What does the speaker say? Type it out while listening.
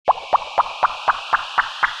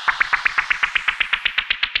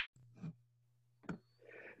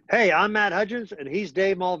Hey, I'm Matt Hudgens, and he's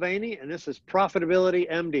Dave Mulvaney, and this is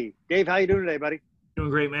Profitability MD. Dave, how you doing today, buddy? Doing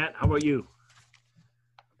great, Matt. How about you?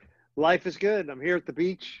 Life is good. I'm here at the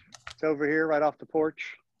beach. It's over here, right off the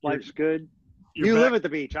porch. Life's good. You're You back. live at the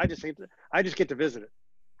beach. I just get to visit it.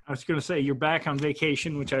 I was going to say you're back on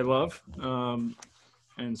vacation, which I love,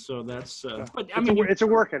 and so that's. But I mean, it's a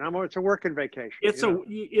working. It's a working vacation. It's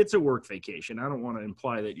a work vacation. I don't want to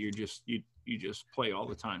imply that you just play all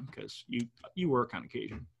the time, because you work on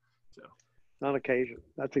occasion. So on occasion.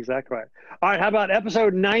 That's exactly right. All right. How about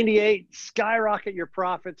episode 98? Skyrocket your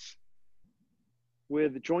profits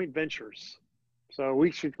with joint ventures. So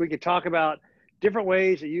we could talk about different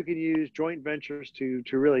ways that you can use joint ventures to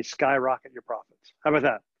really skyrocket your profits. How about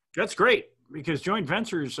that? That's great, because joint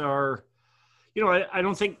ventures are, I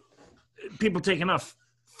don't think people take enough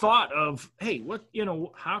thought of, hey,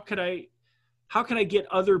 how could I get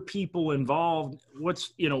other people involved?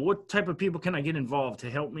 What type of people can I get involved to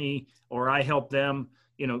help me, or I help them,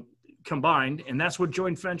 combined? And that's what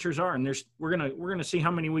joint ventures are. And we're gonna see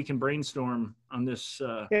how many we can brainstorm on this.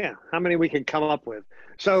 How many we can come up with.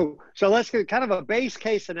 So let's get kind of a base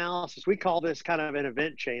case analysis. We call this kind of an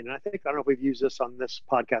event chain. And I don't know if we've used this on this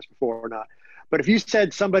podcast before or not, but if you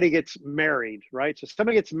said somebody gets married, right? So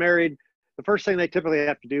somebody gets married, the first thing they typically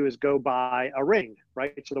have to do is go buy a ring,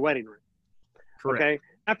 right? So the wedding ring. Correct. Okay.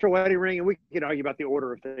 After a wedding ring, and we can argue about the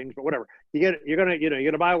order of things, but whatever. You're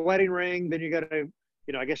gonna buy a wedding ring, then you gotta,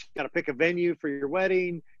 I guess you gotta pick a venue for your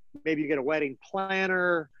wedding. Maybe you get a wedding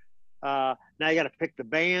planner. Now you gotta pick the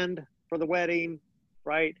band for the wedding,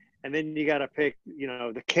 right? And then you gotta pick,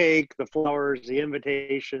 the cake, the flowers, the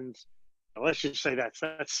invitations. Let's just say that's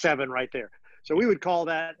 7 right there. So we would call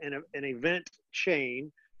that an event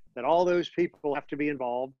chain, that all those people have to be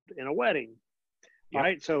involved in a wedding. Yep.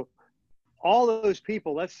 Right? So all those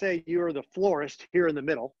people, let's say you're the florist here in the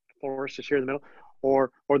middle, or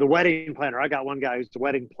the wedding planner. I got one guy who's the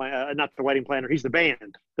wedding planner, not the wedding planner. He's the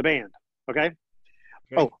band. Okay.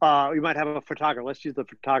 You might have a photographer. Let's use the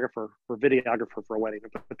photographer or videographer for a wedding.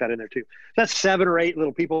 I'll put that in there too. That's 7 or 8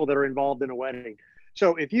 little people that are involved in a wedding.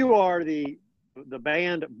 So if you are the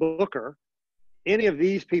band booker, any of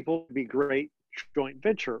these people would be great joint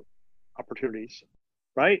venture opportunities,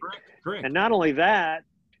 right? Correct. And not only that,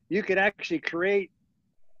 you could actually create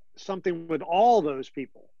something with all those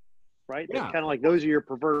people, right? Yeah. Kind of like those are your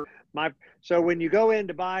preferred. So when you go in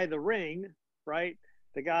to buy the ring, right,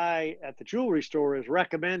 the guy at the jewelry store is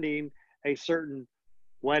recommending a certain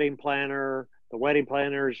wedding planner. The wedding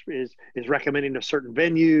planner is recommending a certain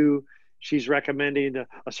venue. She's recommending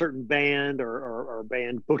a certain band or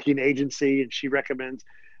band booking agency, and she recommends,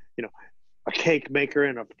 a cake maker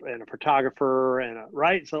and a photographer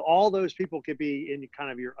right. So all those people could be in kind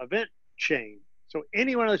of your event chain. So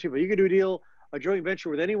any one of those people, you could do a joint venture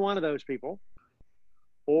with any one of those people,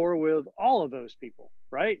 or with all of those people,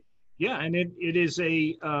 right? Yeah, and it is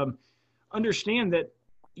understand that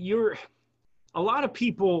a lot of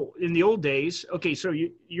people in the old days. Okay, so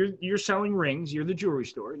you're selling rings. You're the jewelry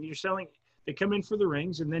store, and they come in for the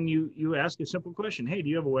rings, and then you ask a simple question: hey, do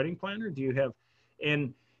you have a wedding planner? Do you have,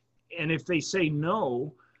 and if they say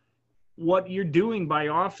no, what you're doing by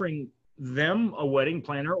offering them a wedding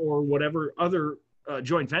planner or whatever other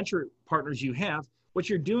joint venture partners you have, what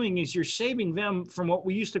you're doing is you're saving them from what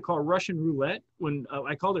we used to call Russian roulette. When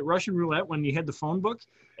I called it Russian roulette, when you had the phone book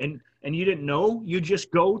and you didn't know, you just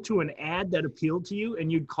go to an ad that appealed to you and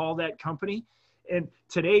you'd call that company. And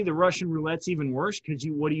today the Russian roulette's even worse, because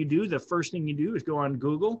what do? The first thing you do is go on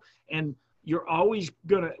Google, and you're always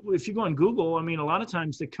if you go on Google, I mean, a lot of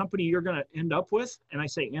times the company you're gonna end up with, and I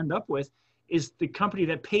say end up with, is the company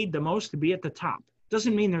that paid the most to be at the top.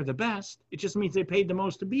 Doesn't mean they're the best. It just means they paid the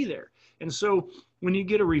most to be there. And so when you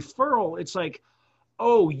get a referral, it's like,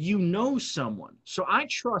 oh, someone. So I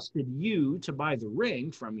trusted you to buy the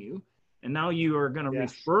ring from you, and now you are going to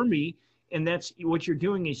refer me. And that's what you're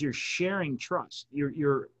doing, is you're sharing trust. You're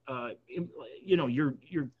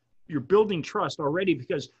building trust already,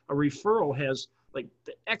 because a referral has like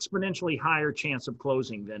the exponentially higher chance of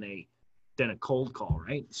closing than a cold call,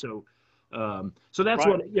 right? So that's right.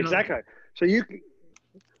 What exactly. So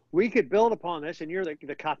we could build upon this, and you're the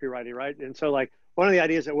copywriter, right? And so like one of the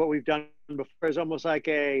ideas that what we've done before is almost like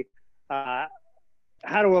how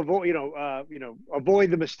to avoid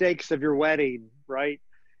avoid the mistakes of your wedding, right?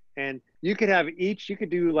 And you could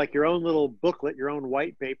do like your own little booklet, your own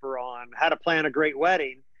white paper on how to plan a great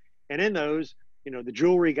wedding. And in those, the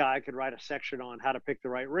jewelry guy could write a section on how to pick the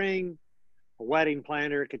right ring. A wedding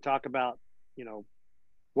planner could talk about,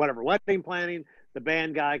 whatever wedding planning. The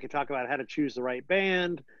band guy could talk about how to choose the right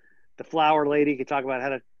band. The flower lady could talk about how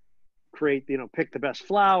to create, pick the best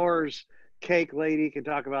flowers. cake lady can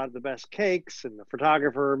talk about the best cakes, and the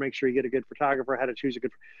photographer, make sure you get a good photographer, how to choose a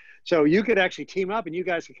good. So you could actually team up and you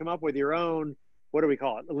guys could come up with your own, what do we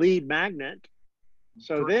call it? A lead magnet.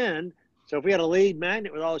 So then, so if we had a lead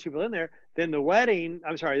magnet with all those people in there, then the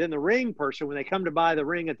ring person, when they come to buy the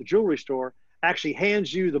ring at the jewelry store, actually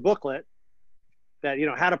hands you the booklet that,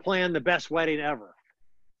 how to plan the best wedding ever,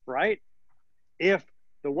 right? If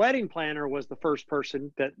the wedding planner was the first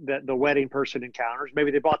person that the wedding person encounters,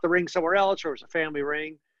 maybe they bought the ring somewhere else or it was a family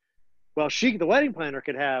ring. Well, the wedding planner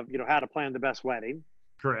could have, how to plan the best wedding.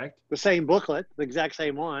 Correct. The same booklet, the exact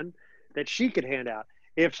same one that she could hand out.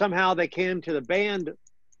 If somehow they came to the band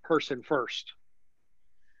person first,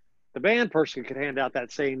 the band person could hand out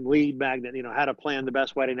that same lead magnet, how to plan the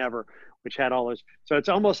best wedding ever, which had all those. So it's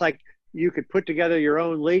almost like you could put together your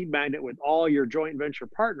own lead magnet with all your joint venture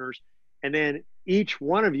partners, and then each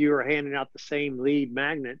one of you are handing out the same lead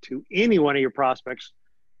magnet to any one of your prospects,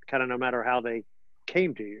 kind of no matter how they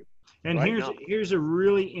came to you. And here's a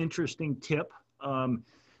really interesting tip.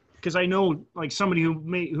 Because I know, like, somebody who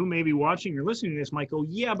may be watching or listening to this might go,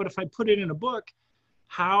 yeah, but if I put it in a book,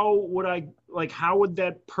 how would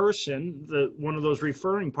that person, one of those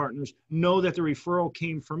referring partners, know that the referral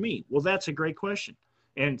came from me? Well, that's a great question.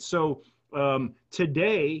 And so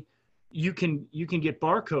today you can get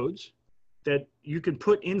barcodes that you can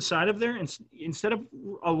put inside of there, and instead of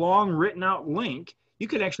a long written out link, you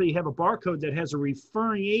could actually have a barcode that has a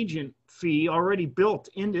referring agent fee already built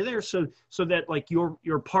into there, so that, like,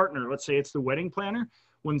 your partner, let's say it's the wedding planner,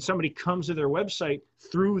 when somebody comes to their website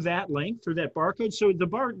through that link, through that barcode, so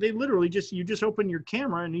they literally you just open your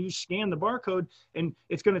camera and you scan the barcode, and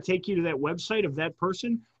it's going to take you to that website of that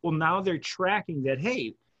person. Well, now they're tracking that,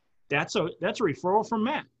 hey, that's a referral from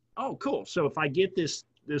Matt. Oh, cool. So if I get this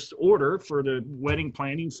order for the wedding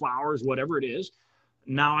planning, flowers, whatever it is,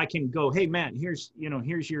 now I can go, hey, Matt, here's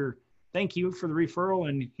your thank you for the referral,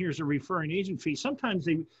 and here's a referring agent fee. Sometimes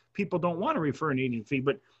people don't want to refer an agent fee,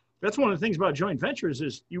 but that's one of the things about joint ventures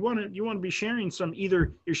is you want to be sharing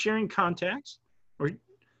either you're sharing contacts or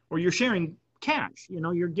you're sharing cash.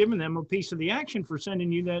 You're giving them a piece of the action for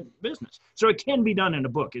sending you that business. So it can be done in a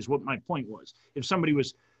book, is what my point was. If somebody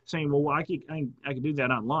was saying, well, I could do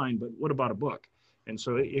that online, but what about a book? And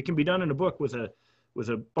so it can be done in a book with a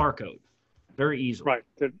barcode very easily. Right,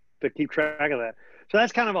 to keep track of that. So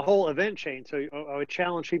that's kind of a whole event chain. So I would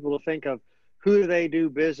challenge people to think of who do they do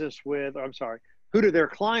business with, who do their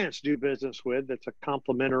clients do business with that's a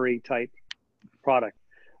complementary type product.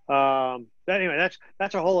 Anyway,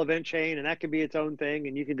 that's a whole event chain, and that can be its own thing,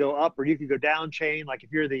 and you can go up or you can go down chain. Like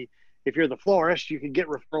if you're the florist, you can get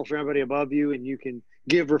referrals from everybody above you, and you can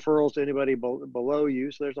give referrals to anybody below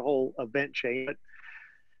you. So there's a whole event chain. But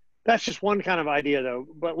that's just one kind of idea, though.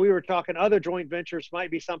 But we were talking other joint ventures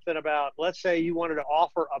might be something about, let's say you wanted to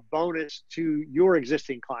offer a bonus to your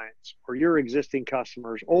existing clients or your existing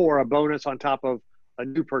customers, or a bonus on top of a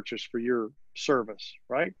new purchase for your service,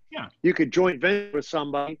 right? Yeah. You could joint venture with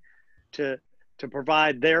somebody to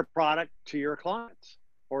provide their product to your clients,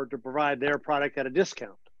 or to provide their product at a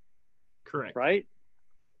discount. Correct. Right?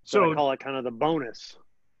 So I call it kind of the bonus.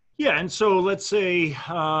 Yeah. And so let's say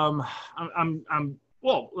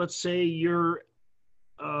let's say you're,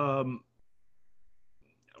 if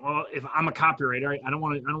I'm a copywriter, I don't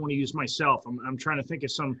want to use myself. I'm trying to think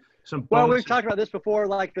of some. Well, we've talked about this before,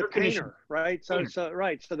 like the painter, right? So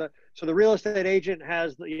the real estate agent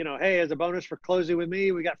has, hey, as a bonus for closing with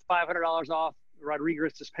me, we got $500 off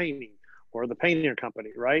Rodriguez's painting, or the painter company,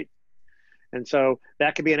 right? And so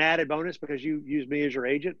that could be an added bonus because you use me as your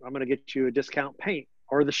agent. I'm going to get you a discount paint.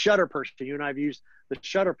 Or the shutter person. You and I have used the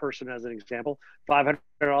shutter person as an example. $500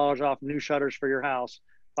 off new shutters for your house.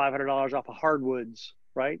 $500 off of hardwoods,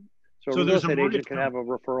 right? So a real estate agent can have a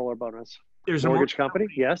referral or bonus. There's mortgage company,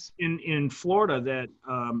 yes. In Florida that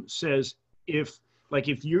says if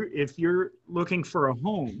you're looking for a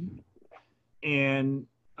home and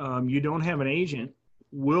you don't have an agent,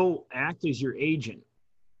 we'll act as your agent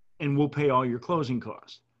and we'll pay all your closing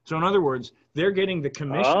costs. So in other words, they're getting the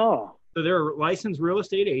commission. Oh. So they're a licensed real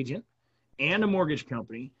estate agent and a mortgage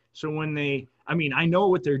company. So when I know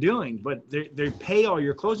what they're doing, but they pay all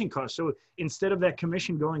your closing costs. So instead of that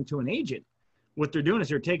commission going to an agent, what they're doing is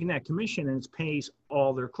they're taking that commission and it pays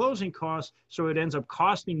all their closing costs. So it ends up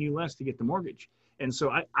costing you less to get the mortgage. And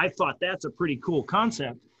so I thought that's a pretty cool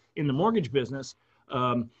concept in the mortgage business.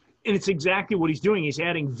 And it's exactly what he's doing. He's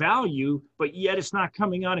adding value, but yet it's not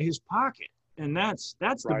coming out of his pocket. And that's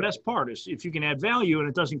the best part, is if you can add value and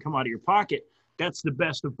it doesn't come out of your pocket, that's the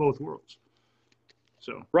best of both worlds.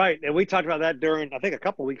 So right. And we talked about that during, I think, a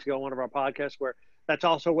couple of weeks ago on one of our podcasts, where that's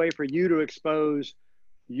also a way for you to expose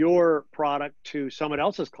your product to someone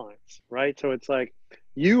else's clients, right? So it's like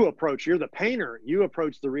you're the painter, you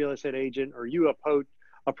approach the real estate agent, or you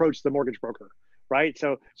approach the mortgage broker, right?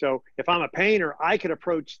 So if I'm a painter, I could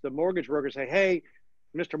approach the mortgage broker and say, hey,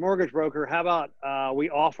 Mr. Mortgage Broker, how about we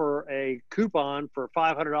offer a coupon for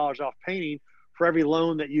 $500 off painting for every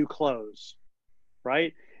loan that you close,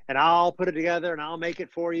 right? And I'll put it together and I'll make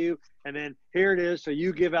it for you. And then here it is. So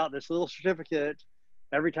you give out this little certificate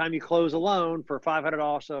every time you close a loan for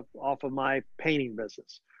 $500 off of my painting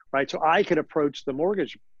business, right? So I could approach the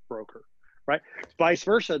mortgage broker, right? Vice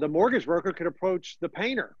versa. The mortgage broker could approach the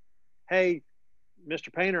painter. Hey,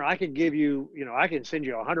 Mr. Painter, I can give you, I can send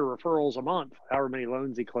you 100 referrals a month, however many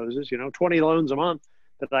loans he closes, 20 loans a month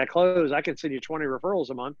that I close, I can send you 20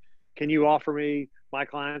 referrals a month. Can you offer me, my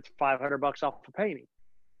clients, $500 off for painting?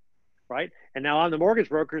 Right. And now I'm the mortgage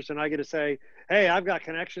brokers and I get to say, hey, I've got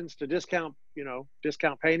connections to discount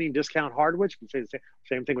painting, discount hardwood. You can say the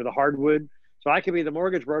same thing with a hardwood. So I could be the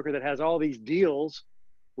mortgage broker that has all these deals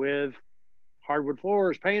with hardwood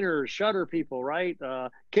floors, painters, shutter people, right?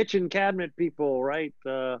 Kitchen cabinet people, right?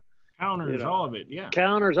 Counters, all of it, yeah.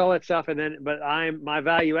 Counters, all that stuff. And then, but my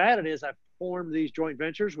value added is I've formed these joint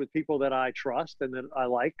ventures with people that I trust and that I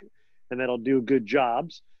like and that'll do good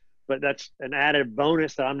jobs. But that's an added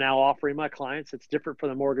bonus that I'm now offering my clients. It's different from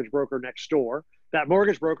the mortgage broker next door. That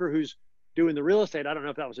mortgage broker who's doing the real estate, I don't know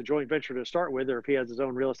if that was a joint venture to start with or if he has his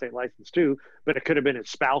own real estate license too, but it could have been his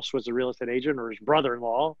spouse was a real estate agent or his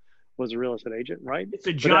brother-in-law was a real estate agent, right? It's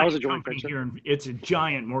a giant company here. It's a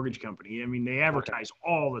giant mortgage company. I mean, they advertise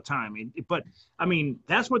all the time. But I mean,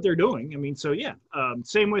 that's what they're doing. I mean, so yeah.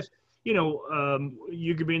 Same with,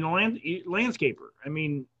 you could be a landscaper. I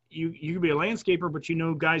mean, you could be a landscaper,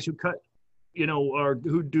 but guys who cut, or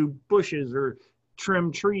who do bushes or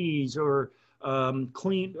trim trees or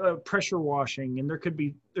clean pressure washing. And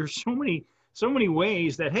there's so many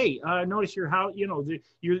ways that, hey, I notice your house,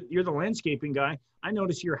 you're the landscaping guy. I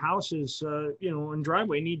notice your house is, and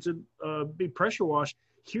driveway needs to be pressure washed.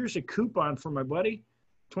 Here's a coupon for my buddy,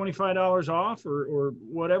 $25 off or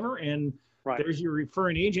whatever. And right. There's your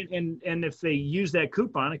referring agent. And if they use that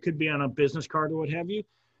coupon, it could be on a business card or what have you,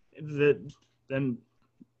 then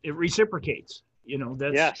it reciprocates,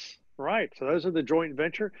 that's. Yes. Right. So those are the joint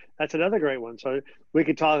venture. That's another great one. So we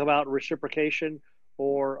could talk about reciprocation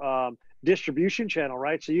or distribution channel,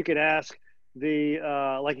 right? So you could ask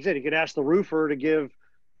like you said, you could ask the roofer to give,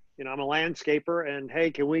 I'm a landscaper and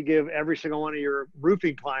hey, can we give every single one of your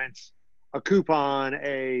roofing clients a coupon,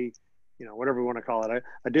 whatever we want to call it,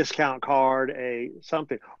 a discount card,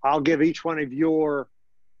 something. I'll give each one of your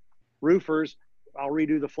roofers, I'll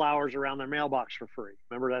redo the flowers around their mailbox for free.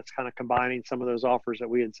 Remember, that's kind of combining some of those offers that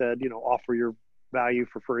we had said, offer your value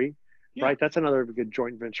for free, yeah. Right? That's another good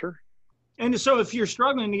joint venture. And so if you're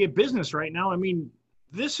struggling to get business right now, I mean,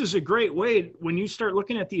 this is a great way when you start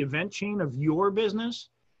looking at the event chain of your business,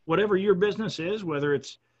 whatever your business is, whether it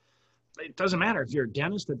doesn't matter if you're a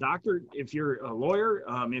dentist, a doctor, if you're a lawyer,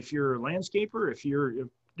 if you're a landscaper, if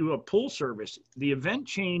you do a pool service, the event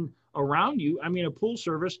chain around you, I mean, a pool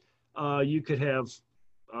service, you could have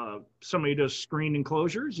somebody who does screen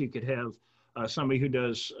enclosures. You could have somebody who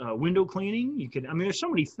does window cleaning. There's so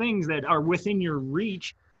many things that are within your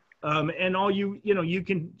reach. And all you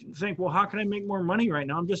can think, well, how can I make more money right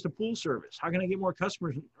now? I'm just a pool service. How can I get more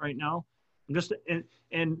customers right now?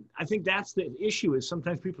 And I think that's the issue is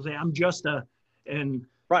sometimes people say, I'm just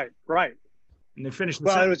right. And they finish.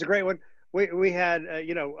 Well, it was a great one. We had,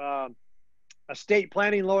 a state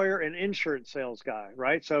planning lawyer and insurance sales guy,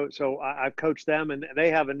 right? So I've coached them and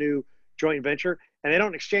they have a new joint venture and they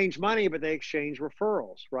don't exchange money, but they exchange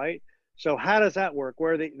referrals, right? So how does that work?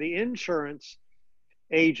 Where the insurance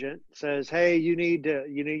agent says, hey,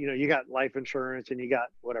 you got life insurance and you got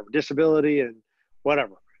whatever, disability and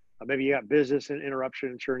whatever. Maybe you got business and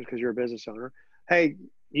interruption insurance because you're a business owner. Hey,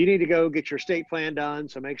 you need to go get your estate plan done.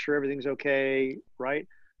 So make sure everything's okay, right?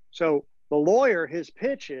 So the lawyer, his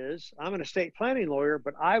pitch is, I'm an estate planning lawyer,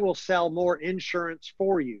 but I will sell more insurance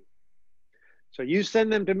for you. So you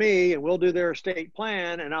send them to me and we'll do their estate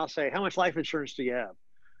plan. And I'll say, how much life insurance do you have?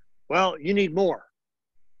 Well, you need more.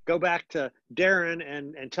 Go back to Darren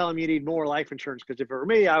and tell him you need more life insurance. Because if it were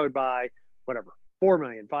me, I would buy whatever, $4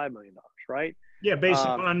 million, $5 million, right? Yeah, based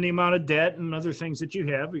on the amount of debt and other things that you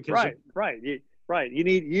have. Because right. You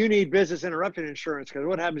need business interruption insurance because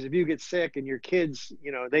what happens if you get sick and your kids,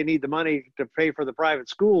 they need the money to pay for the private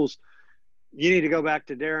schools. You need to go back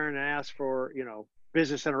to Darren and ask for,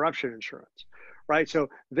 business interruption insurance, right? So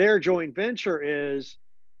their joint venture is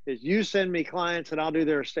you send me clients and I'll do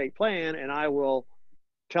their estate plan and I will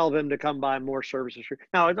tell them to come buy more services.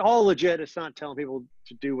 Now it's all legit. It's not telling people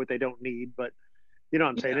to do what they don't need, but You know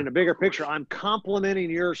what I'm saying? In a bigger picture, I'm complementing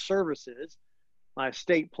your services. My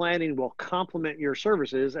estate planning will complement your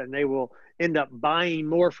services, and they will end up buying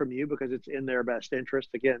more from you because it's in their best interest.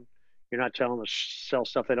 Again, you're not telling them to sell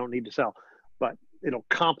stuff they don't need to sell, but it'll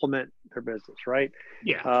complement their business, right?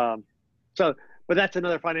 Yeah. So, but that's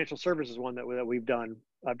another financial services one that we've done.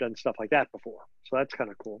 I've done stuff like that before, so that's kind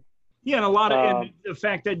of cool. Yeah, and a lot of and the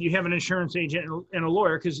fact that you have an insurance agent and a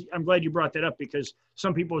lawyer, because I'm glad you brought that up, because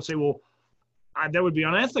some people would say, well, that would be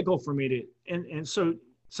unethical for me to, and so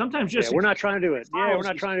sometimes just we're not trying to do it. Yeah, we're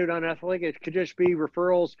not trying to do it unethically. It could just be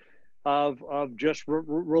referrals of just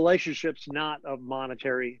relationships, not of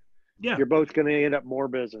monetary. Yeah, you're both going to end up more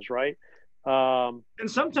business, right? And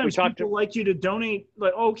sometimes people like you to donate,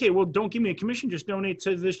 like, oh, okay, well, don't give me a commission, just donate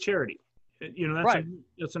to this charity. You know, that's right.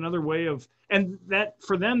 That's another way of, and that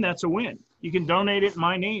for them, that's a win. You can donate it in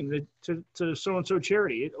my name to so-and-so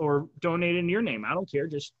charity, or donate in your name. I don't care,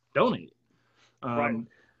 just donate it. Right.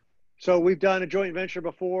 So we've done a joint venture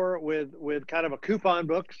before with kind of a coupon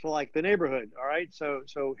book, so like the neighborhood. All right. So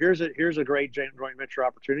here's a great joint venture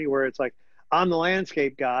opportunity where it's like, I'm the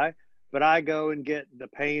landscape guy, but I go and get the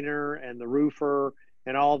painter and the roofer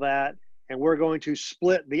and all that, and we're going to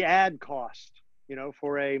split the ad cost. You know,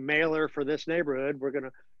 for a mailer for this neighborhood, we're going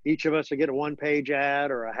to, each of us will get a 1-page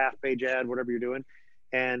ad or a half-page ad, whatever you're doing.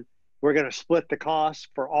 And we're going to split the cost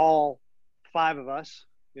for all 5 of us,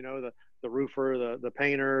 you know, the roofer, the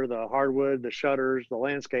painter, the hardwood, the shutters, the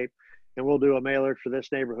landscape, and we'll do a mailer for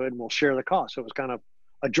this neighborhood and we'll share the cost. So it was kind of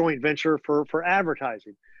a joint venture for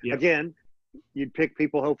advertising. Yep. Again, you'd pick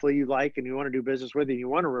people hopefully you like and you want to do business with and you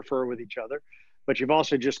want to refer with each other, but you've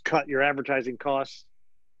also just cut your advertising costs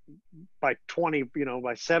by 20,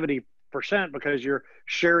 by 70% because you're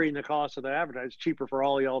sharing the cost of the advertising. It's cheaper for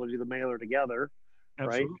all y'all to do the mailer together,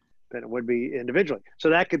 Absolutely. Right? Than it would be individually. So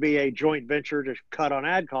that could be a joint venture to cut on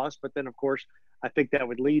ad costs. But then, of course, I think that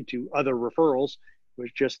would lead to other referrals,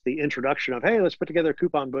 with just the introduction of, hey, let's put together a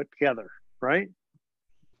coupon book together, right?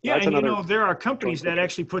 Yeah, and you know, there are companies that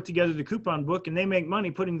actually put together the coupon book, and they make money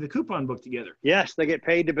putting the coupon book together. Yes, they get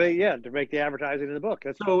paid to make the advertising in the book.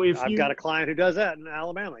 So I've got a client who does that in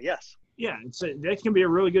Alabama. Yes. Yeah, that can be a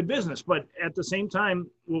really good business. But at the same time,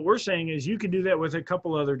 what we're saying is you can do that with a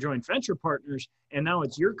couple other joint venture partners, and now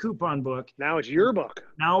it's your coupon book. Now it's your book.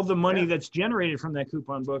 Now the money that's generated from that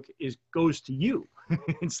coupon book goes to you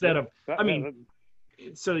instead of,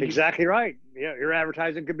 So exactly right. Yeah, your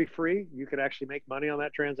advertising could be free. You could actually make money on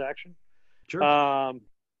that transaction. Sure. How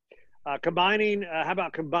about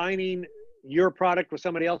combining your product with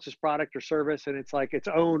somebody else's product or service, and it's like its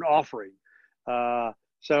own offering?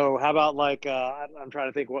 So how about like I'm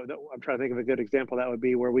trying to think of a good example that would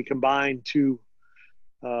be where we combine two.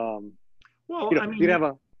 You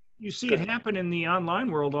see it happen in the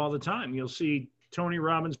online world all the time. You'll see Tony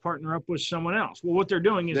Robbins partner up with someone else. Well, what they're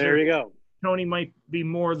doing is there you go. Tony might be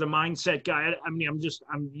more the mindset guy.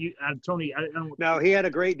 Tony. No, he had a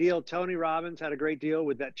great deal. Tony Robbins had a great deal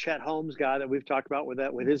with that Chet Holmes guy that we've talked about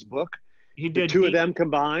with his book. He did. The two of them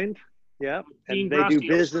combined. Yeah. And they do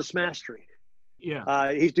business mastery.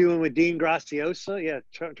 Yeah. He's doing with Dean Graciosa. Yeah.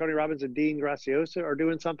 Tony Robbins and Dean Graciosa are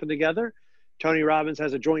doing something together. Tony Robbins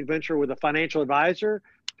has a joint venture with a financial advisor.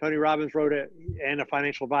 Tony Robbins and a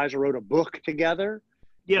financial advisor wrote a book together.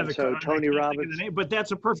 Yeah, so Tony Robbins. But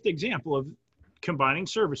that's a perfect example of combining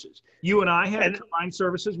services. You and I have combined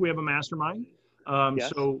services. We have a mastermind.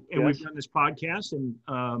 Yes. We've done this podcast, and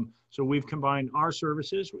so we've combined our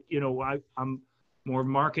services. You know, I'm more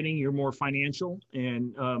marketing, you're more financial,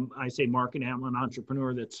 and I say marketing. I'm an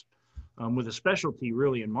entrepreneur that's with a specialty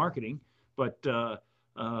really in marketing, but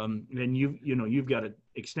then you've got an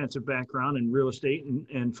extensive background in real estate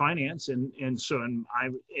and finance, and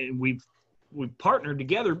we've partnered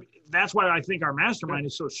together. That's why I think our mastermind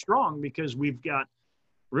is so strong, because we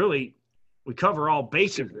cover all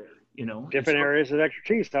bases there, different areas of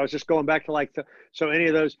expertise. I was just going back to any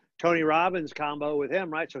of those Tony Robbins combo with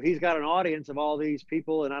him, right? So he's got an audience of all these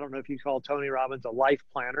people. And I don't know if you call Tony Robbins a life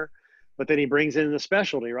planner, but then he brings in the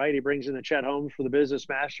specialty, right? He brings in the Chet Holmes for the business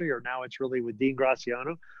mastery, or now it's really with Dean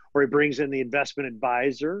Graciano, or he brings in the investment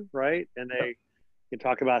advisor, right? And you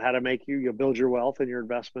talk about how to make you'll build your wealth and your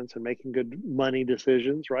investments and making good money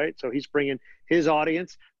decisions, right? So he's bringing his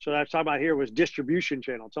audience. So what I was talking about here was distribution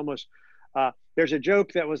channel. It's almost, there's a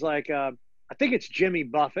joke that was like, I think it's Jimmy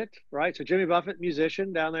Buffett, right? So Jimmy Buffett,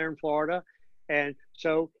 musician down there in Florida. And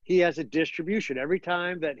so he has a distribution. Every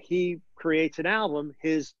time that he creates an album,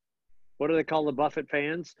 what do they call the Buffett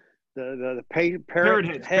fans? The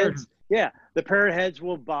parrot heads. Yeah, the parrot heads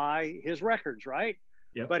will buy his records, right?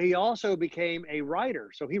 Yep. But he also became a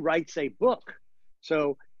writer. So he writes a book.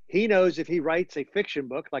 So he knows if he writes a fiction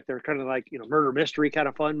book, like they're kind of like, you know, murder mystery kind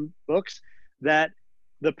of fun books, that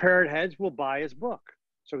the parrot heads will buy his book.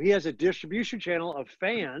 So he has a distribution channel of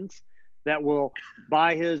fans that will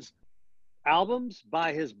buy his albums,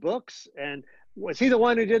 buy his books. And was he the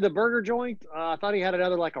one who did the burger joint? I thought he had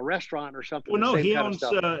another, like a restaurant or something. Well, The no, same he kind of owns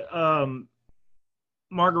stuff.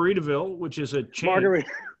 Margaritaville, which is a chain. Margarita.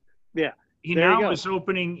 Yeah. He There you now go. is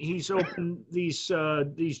opening. He's opened these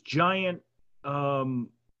giant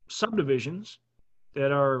subdivisions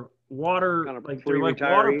that are water, Kind of like free they're like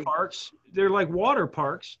water retiree. parks. They're like water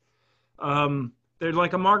parks. They're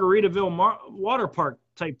like a Margaritaville water park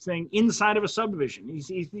type thing inside of a subdivision.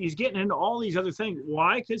 He's getting into all these other things.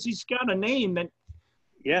 Why? Because he's got a name that.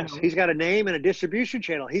 Yes, You know, he's got a name and a distribution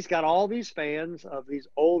channel. He's got all these fans of these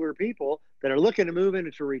older people that are looking to move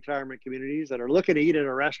into retirement communities, that are looking to eat at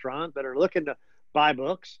a restaurant, that are looking to buy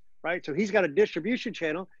books, right? So he's got a distribution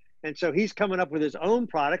channel. And so he's coming up with his own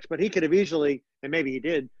products, but he could have easily, and maybe he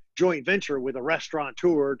did, joint venture with a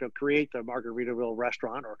restaurateur to create the Margaritaville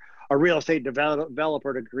restaurant, or a real estate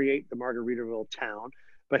developer to create the Margaritaville town.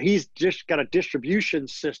 But he's just got a distribution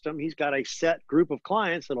system. He's got a set group of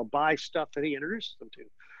clients that'll buy stuff that he introduces them to.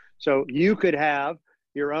 So you could have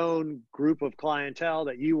your own group of clientele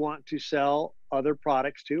that you want to sell other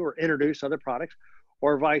products to or introduce other products,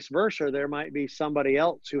 or vice versa. There might be somebody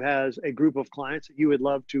else who has a group of clients that you would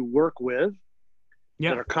love to work with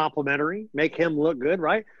that are complementary, make him look good,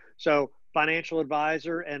 right? So financial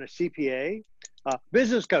advisor and a CPA,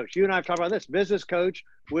 business coach. You and I have talked about this, business coach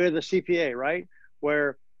with a CPA, right?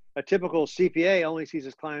 Where a typical CPA only sees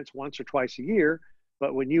his clients once or twice a year.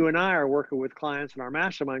 But when you and I are working with clients in our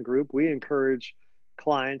mastermind group, we encourage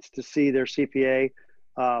clients to see their CPA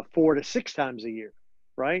 4 to 6 times a year,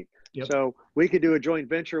 right? Yep. So we could do a joint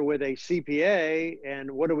venture with a CPA,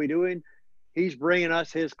 and what are we doing? He's bringing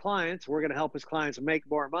us his clients. We're going to help his clients make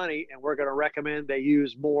more money, and we're going to recommend they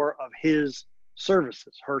use more of his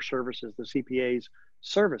services, her services, the CPA's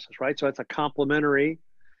services, right? So it's a complementary,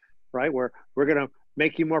 right? Where we're going to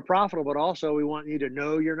make you more profitable, but also we want you to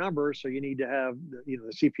know your numbers. So you need to have, you know,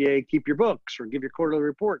 the CPA keep your books or give your quarterly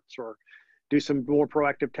reports or do some more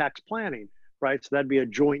proactive tax planning, right? So that'd be a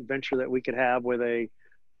joint venture that we could have with a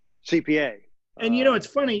CPA. And you know, it's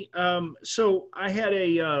funny. So I had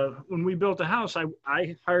when we built the house,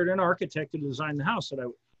 I hired an architect to design the house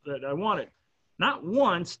that I wanted. Not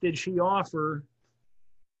once did she offer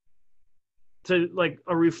to like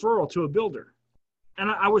a referral to a builder. And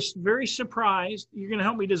I was very surprised. You're going to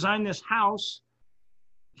help me design this house.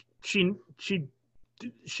 She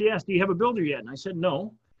asked, do you have a builder yet? And I said,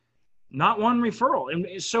 no, not one referral.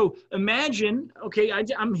 And so imagine, okay,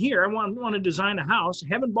 I'm here. I want to design a house. I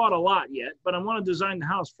haven't bought a lot yet, but I want to design the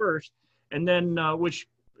house first. And then, which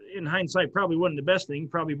in hindsight probably wasn't the best thing.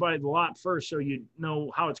 Probably buy the lot first so you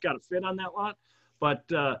know how it's got to fit on that lot. But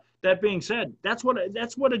that being said, that's what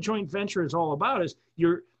a joint venture is all about. Is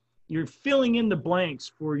you're filling in the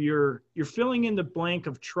blanks for you're filling in the blank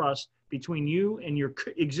of trust between you and your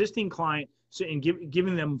existing client, and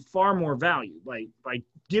giving them far more value by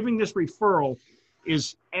giving this referral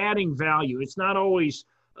is adding value. It's not always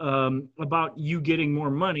about you getting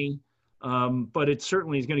more money, but it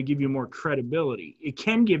certainly is going to give you more credibility. It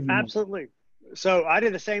can give you absolutely. So I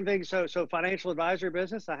did the same thing. So financial advisory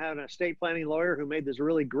business. I had an estate planning lawyer who made this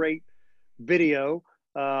really great video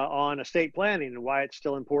on estate planning and why it's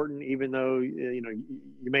still important, even though you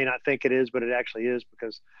may not think it is, but it actually is,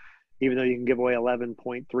 because even though you can give away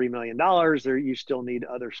 $11.3 million, there you still need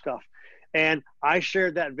other stuff. And I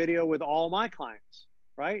shared that video with all my clients,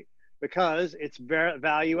 right? Because it's very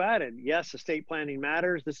value added. Yes, estate planning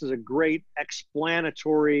matters. This is a great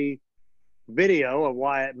explanatory video of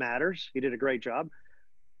why it matters. He did a great job.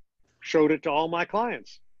 Showed it to all my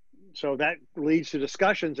clients. So that leads to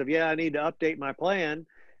discussions of, yeah, I need to update my plan.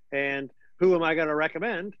 And who am I going to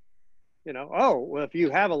recommend? Oh, well, if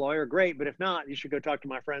you have a lawyer, great. But if not, you should go talk to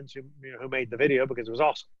my friends who made the video, because it was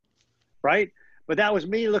awesome. Right. But that was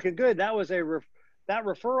me looking good. That was that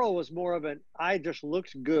referral was more of I just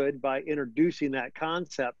looked good by introducing that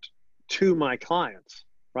concept to my clients.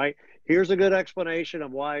 Right. Here's a good explanation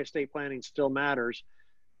of why estate planning still matters.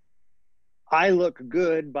 I look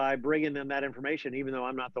good by bringing them that information, even though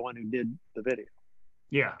I'm not the one who did the video.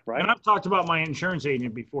 Yeah. Right. And I've talked about my insurance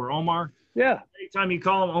agent before, Omar. Yeah. Anytime you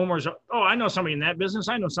call him, Omar's, oh, I know somebody in that business.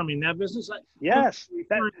 I know somebody in that business. Yes.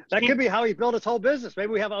 That could be how he built his whole business.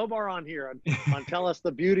 Maybe we have Omar on here on tell us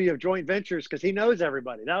the beauty of joint ventures, because he knows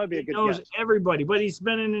everybody. That would be a good guess. He knows everybody, but he's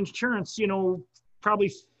been in insurance,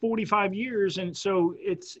 probably 45 years. And so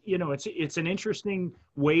it's an interesting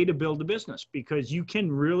way to build a business, because you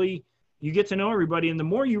get to know everybody. And the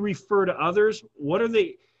more you refer to others, what are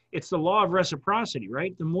they? it's the law of reciprocity,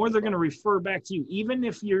 right? The more they're going to refer back to you, even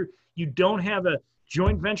if you don't have a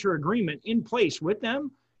joint venture agreement in place with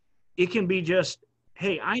them, it can be just,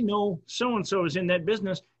 hey, I know so-and-so is in that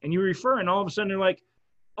business, and you refer, and all of a sudden they're like,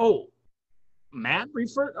 oh, Matt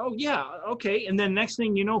referred? Oh, yeah, okay. And then next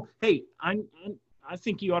thing you know, hey, I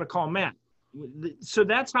think you ought to call Matt. So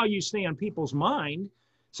that's how you stay on people's mind.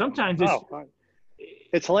 Sometimes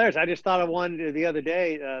it's hilarious. I just thought of one the other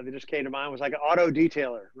day that just came to mind. It was like an auto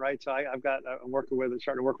detailer, right? So I'm starting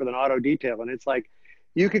to work with an auto detail, and it's like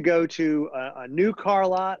you could go to a new car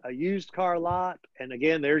lot, a used car lot, and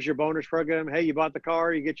again, there's your bonus program. Hey, you bought the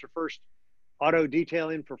car, you get your first auto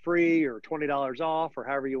detailing for free or $20 off, or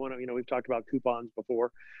however you want to. We've talked about coupons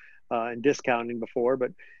before and discounting before,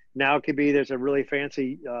 but now it could be there's a really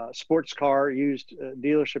fancy sports car used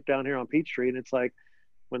dealership down here on Peachtree, and it's like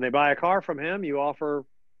when they buy a car from him, you offer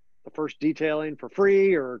the first detailing for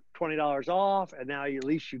free or $20 off, and now at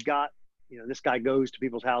least you got, this guy goes to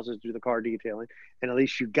people's houses to do the car detailing, and at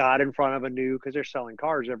least you got in front of because they're selling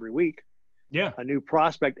cars every week. Yeah, a new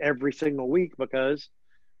prospect every single week because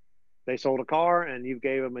they sold a car and you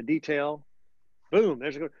gave them a detail. Boom.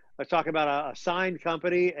 Let's talk about a signed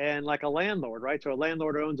company and like a landlord, right? So a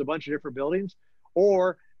landlord owns a bunch of different buildings.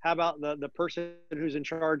 Or how about the person who's in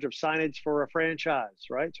charge of signage for a franchise,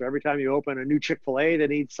 right? So every time you open a new Chick-fil-A, they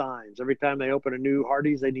need signs. Every time they open a new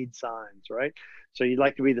Hardee's, they need signs, right? So you'd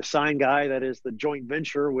like to be the sign guy that is the joint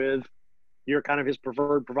venture with, you're kind of his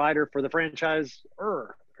preferred provider for the franchisor.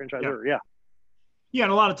 Yeah. Yeah,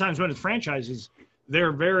 and a lot of times when it's franchises,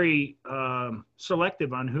 they're very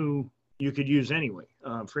selective on who you could use anyway.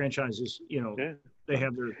 Franchises, they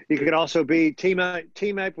have their. You could also be team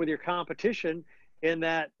up with your competition in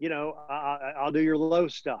that, I'll do your low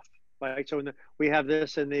stuff. Right. So we have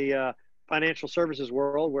this in the financial services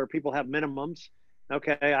world where people have minimums.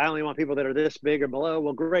 Okay, I only want people that are this big or below.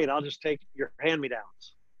 Well, great. I'll just take your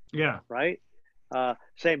hand-me-downs. Yeah. Right.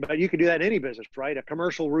 Same, but you could do that in any business, right? A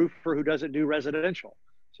commercial roofer who doesn't do residential.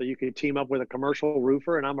 So you could team up with a commercial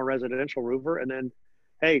roofer and I'm a residential roofer. And then,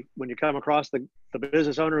 hey, when you come across the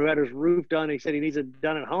business owner who had his roof done, he said he needs it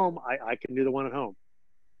done at home, I can do the one at home,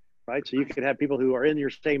 right? So you could have people who are in your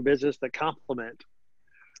same business that complement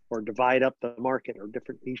or divide up the market or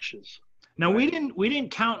different niches. Now, right? we didn't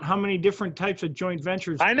count how many different types of joint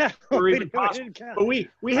ventures. I know. Were even possible, but we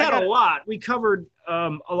had a lot. We covered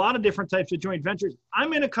a lot of different types of joint ventures.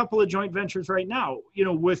 I'm in a couple of joint ventures right now,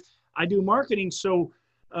 I do marketing. So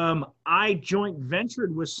I joint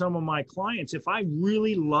ventured with some of my clients. If I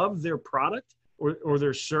really love their product or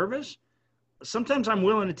their service, sometimes I'm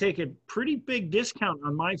willing to take a pretty big discount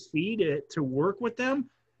on my fee to work with them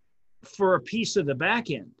for a piece of the back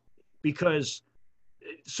end.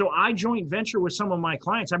 So I joint venture with some of my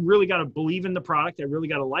clients. I've really got to believe in the product. I really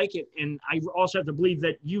got to like it. And I also have to believe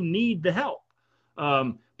that you need the help.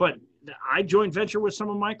 But I joint venture with some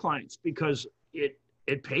of my clients because it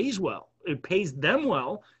pays well. It pays them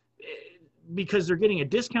well because they're getting a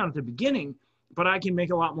discount at the beginning, but I can make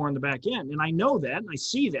a lot more on the back end. And I know that, and I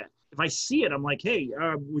see that. If I see it, I'm like, hey,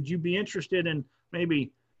 would you be interested in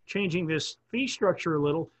maybe changing this fee structure a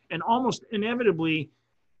little? And almost inevitably,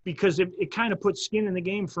 because it kind of puts skin in the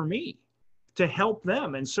game for me to help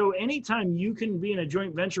them. And so anytime you can be in a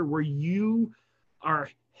joint venture where you are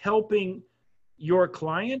helping your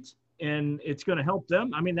client and it's going to help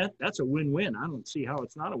them, I mean, that's a win-win. I don't see how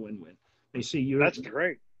it's not a win-win. They see you. That's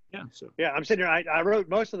great. Yeah. So yeah, I'm sitting here. I wrote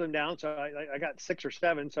most of them down, so I got 6 or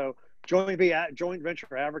 7. So joint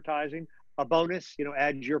venture advertising, a bonus,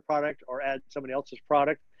 add your product or add somebody else's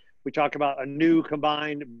product. We talked about a new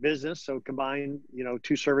combined business, so combine,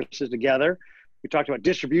 2 services together. We talked about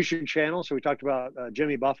distribution channels. So we talked about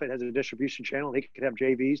Jimmy Buffett has a distribution channel. He could have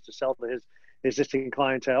JVs to sell to his existing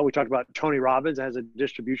clientele. We talked about Tony Robbins has a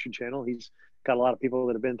distribution channel. He's got a lot of people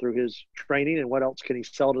that have been through his training, and what else can he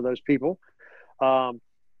sell to those people?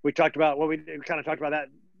 We talked about we kind of talked about that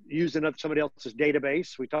using up somebody else's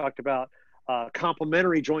database. We talked about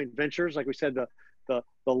complementary joint ventures, like we said, the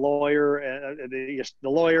lawyer and the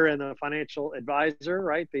lawyer and the financial advisor,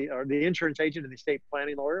 right? The insurance agent and the estate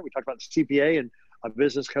planning lawyer. We talked about the CPA and a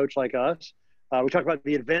business coach like us. We talked about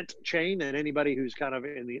the event chain and anybody who's kind of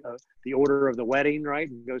in the order of the wedding, right?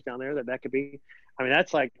 And goes down there. That could be. I mean,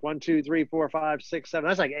 that's like 1, 2, 3, 4, 5, 6, 7.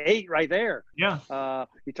 That's like 8 right there. Yeah.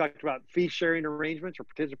 You talked about fee sharing arrangements or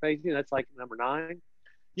participating. That's like number 9. So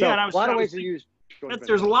yeah, a lot of ways to use.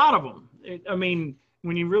 There's a lot of them. I mean,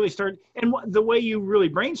 when you really start, and the way you really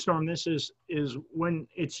brainstorm this is when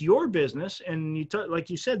it's your business, and like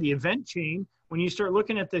you said, the event chain. When you start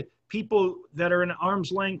looking at the people that are in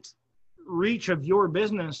arm's length reach of your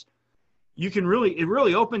business, you can really, it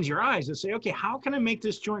really opens your eyes and say, okay, how can I make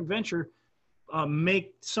this joint venture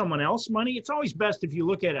make someone else money? It's always best if you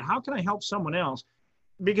look at it, how can I help someone else?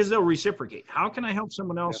 Because they'll reciprocate. How can I help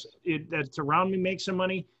someone else that's around me make some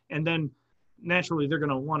money? And then naturally they're going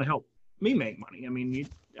to want to help me make money. I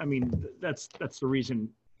mean, that's the reason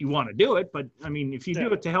you want to do it. But I mean, if you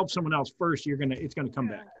do it to help someone else first, it's going to come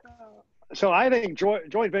back. So I think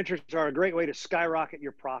joint ventures are a great way to skyrocket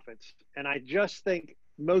your profits. And I just think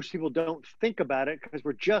most people don't think about it because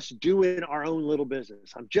we're just doing our own little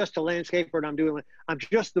business. I'm just a landscaper and I'm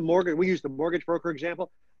just the mortgage. We use the mortgage broker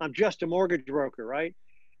example. I'm just a mortgage broker, right?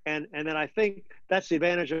 And then I think that's the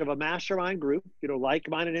advantage of a mastermind group,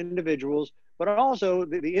 like-minded individuals, but also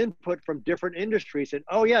the input from different industries. And,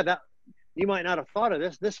 oh yeah, that you might not have thought of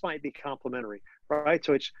this. This might be complementary, right?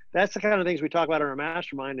 So that's the kind of things we talk about in our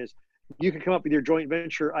mastermind is you can come up with your joint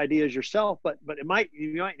venture ideas yourself, but you might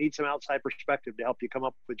need some outside perspective to help you come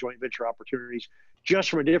up with joint venture opportunities just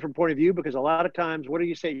from a different point of view, because a lot of times, what do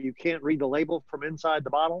you say? You can't read the label from inside the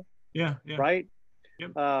bottle. Yeah. Right.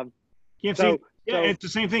 Yep. Can't see. Yeah, it's the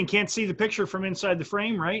same thing. Can't see the picture from inside the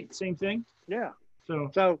frame, right? Same thing. Yeah.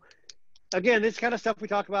 So again, this kind of stuff we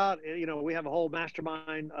talk about, we have a whole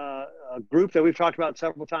mastermind group that we've talked about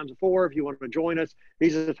several times before. If you want to join us,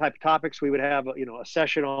 these are the type of topics we would have, a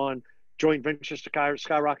session on joint ventures to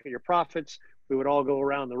skyrocket your profits. We would all go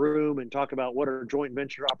around the room and talk about what are joint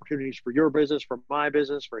venture opportunities for your business, for my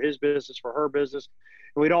business, for his business, for her business.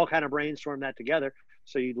 And we'd all kind of brainstorm that together.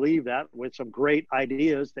 So you'd leave that with some great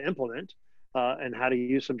ideas to implement and how to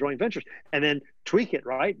use some joint ventures and then tweak it,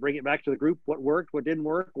 right? Bring it back to the group. What worked, what didn't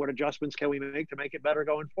work, what adjustments can we make to make it better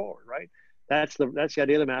going forward, right? That's the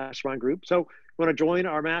idea of the mastermind group. So want to join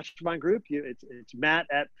our mastermind group, it's Matt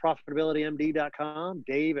at profitabilitymd.com,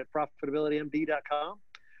 Dave at profitabilitymd.com.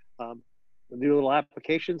 We'll do a little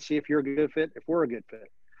application, see if you're a good fit, if we're a good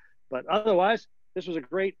fit. But otherwise, this was a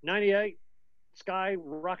great 98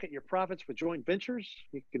 Skyrocket Your Profits with Joint Ventures.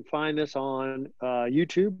 You can find this on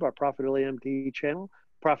YouTube, our Profitability MD channel,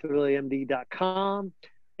 profitabilitymd.com,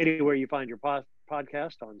 anywhere you find your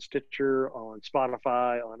podcast, on Stitcher, on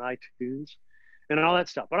Spotify, on iTunes, and all that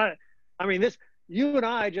stuff. But I mean, you and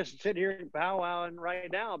I just sit here and powwowing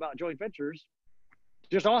right now about joint ventures.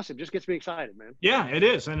 Just awesome. Just gets me excited, man. Yeah, it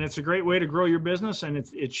is. And it's a great way to grow your business, and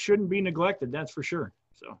it shouldn't be neglected. That's for sure.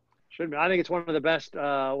 So shouldn't be. I think it's one of the best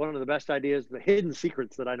ideas, the hidden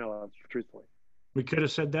secrets that I know of, truthfully. We could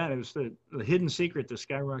have said that. It was the hidden secret to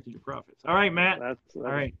skyrocket your profits. All right, Matt. All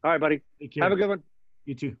right, buddy. Take care. Have a good one.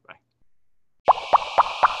 You too. Bye.